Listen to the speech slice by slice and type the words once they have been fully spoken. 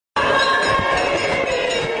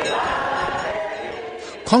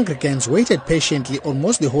Congregants waited patiently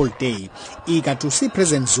almost the whole day, eager to see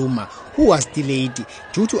President Zuma, who was delayed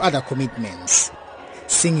due to other commitments.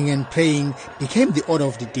 Singing and praying became the order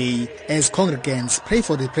of the day as congregants pray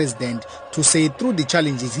for the president to see through the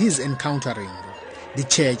challenges he is encountering. The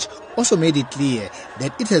church also made it clear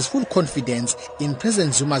that it has full confidence in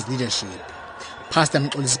President Zuma's leadership. Pastor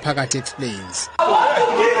Mxolisi Phakathi explains. I want to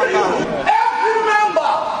give you every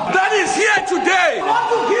member that is here today. I want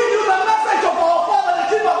to give you the message of our Father, the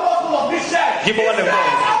Chief Apostle of this church. Give one the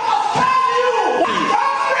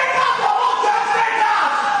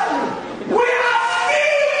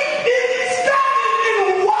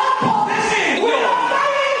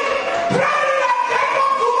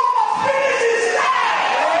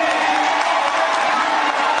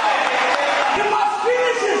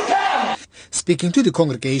Speaking to the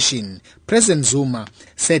congregation, President Zuma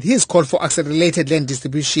said his call for accelerated land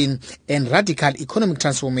distribution and radical economic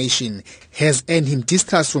transformation has earned him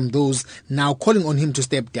distrust from those now calling on him to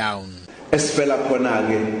step down. Esifela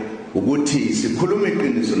khona-ke ukuthi sikhuluma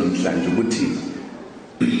iqiniso namhlanje ukuthi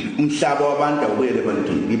umhlaba wabantu awuyele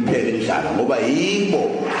ebantwini iphele indlala ngoba yibo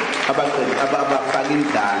abafaka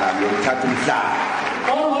indlala yokuthatha umhlaba.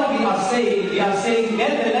 All what we are saying,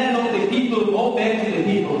 let the land of the people go back to the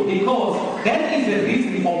people, because that is the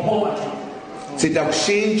reason for poverty. Sitha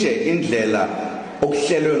kushintshe indlela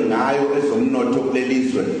okuhlelwe ngayo ezomnotho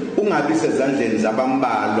kulelizwe ungabi sezandleni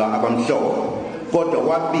zabambalwa abamhlophe kodwa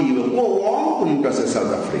wabiwe wonke umuntu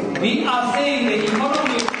waseSouth Africa. We are saying the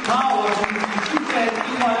economic power should be distributed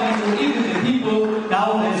equally to even the people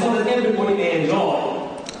down there so that everybody may enjoy.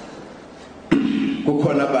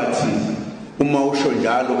 Kukhona bathi uma usho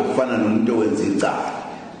njalo ufana nomuntu owenza icala.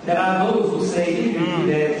 There are those who say if you do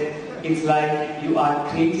that, it's like you are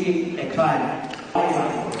creating a crime.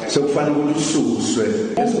 So kufanele ukuthi ususwe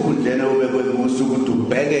esikhundleni obekwe kuso ukuthi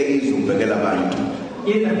ubheke izwe ubhekela abantu.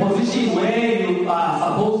 In a position where you are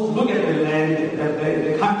supposed to look at the land,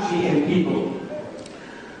 the country and people.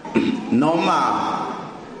 Noma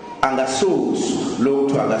angasuswa lo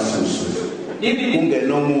kuthiwa akasuswe.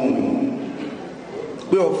 Ungenomunye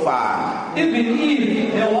even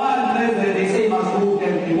if the one president they say must move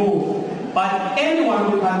and be moved, but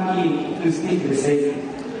anyone who come in to speak the same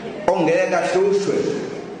will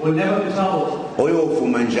never be troubled.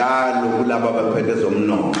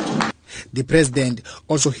 The president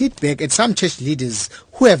also hit back at some church leaders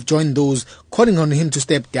who have joined those calling on him to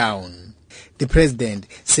step down. The president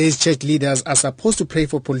says church leaders are supposed to pray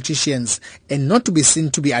for politicians and not to be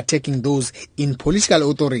seen to be attacking those in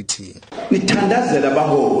political authority. Nithandazela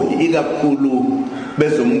abaholi ikakhulu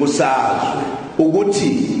bezombusazwe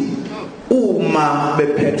ukuthi uma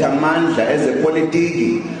bephethe amandla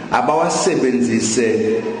ezepolitiki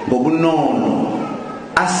abawasebenzise ngobunono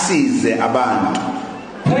asize abantu.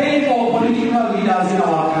 Pray for political leaders in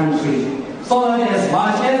our country so that as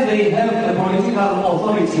much as they have the political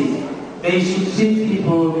authority, they should treat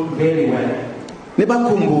people very well.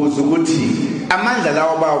 Nibakhumbuza ukuthi amandla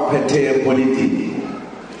lawo bawuphethe epolitiki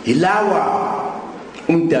ilawa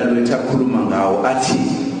umdali wethu akhuluma ngawo athi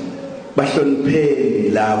bahlonipheni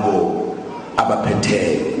labo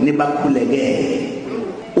abaphetheyo nibakhulekele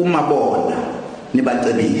uma bona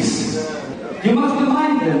nibacebise. You must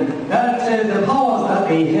remind them that the powers that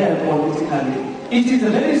they have politically, it is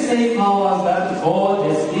the very same powers that God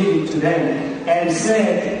has given to them and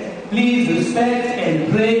said, please respect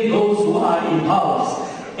and pray those who are in powers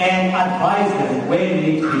and advise them when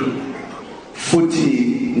need be.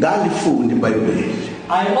 Futhi ngalifundi iBhayibheli.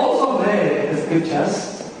 I also read the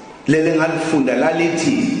scriptures. Lele ngalifunda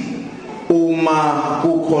lalithi uma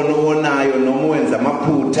kukhona onayo noma wenza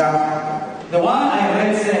amaphutha. The one I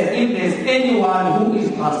read said, if there's anyone who is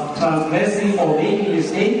transgressing or making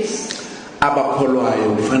mistakes,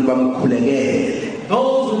 abakholwayo kufanele bamkhulekele.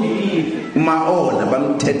 Those who believe, maona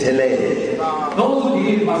bamthethelele. Those who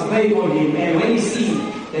believe must pray for him, and when he sees,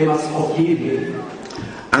 they must forgive him.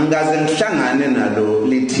 Angaze ngihlangane nalo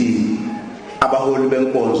lithi abaholi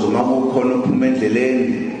benkonzo makukhona uphuma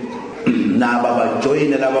endleleni naba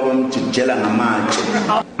bajoyine laba bamjijela ngamatshe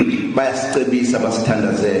bayasicebisa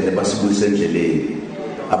basithandazele basibuyise endleleni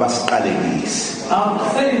abasiqalekise.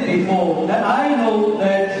 I've said it before that I know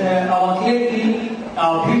that our clergy,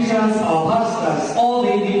 our preachers, our pastors, all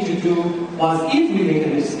they need to do was if we make a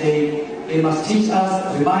mistake, they must teach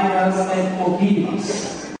us, remind us, and forgive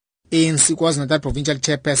us. ANC KwaZulu-Natal Provincial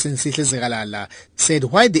Chairperson Sihle Zikalala said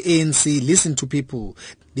while the ANC listened to people,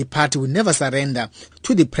 the party will never surrender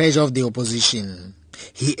to the pressure of the opposition.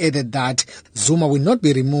 He added that Zuma will not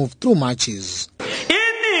be removed through marches. Most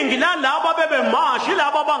of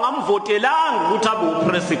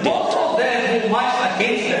them who marched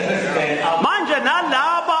against the president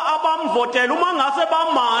bamvotela uma ngase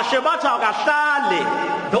bamashe bathi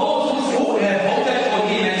akahlale. Those who have voted for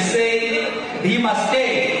him and say he must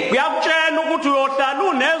stay. Uyakutshela ukuthi uyohlala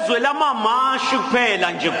unezwe lamamashi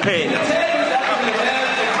kuphela nje kuphela.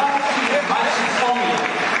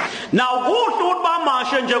 Now kuhle ukuthi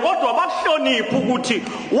bamashe nje kodwa bakuhloniphe ukuthi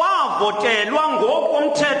wavotelwa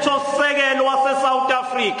ngokomthetho sekelo wase-South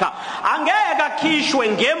Africa. Angeke akhishwe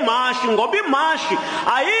ngemashi ngoba imashi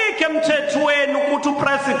ayikho emthethweni ukuthi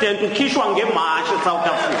upresident ukhishwa ngemashi eSouth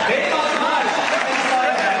Africa. They must march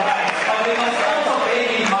exercise their rights, but they must also bear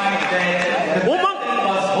in mind that the president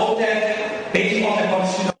was voted based on the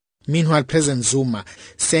constitution. Meanwhile, President Zuma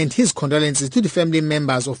sent his condolences to the family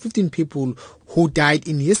members of 15 people who died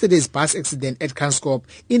in yesterday's bus accident at Kranskop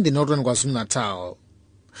in the northern KwaZulu-Natal.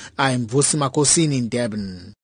 I am Vusi Makhosini in Durban.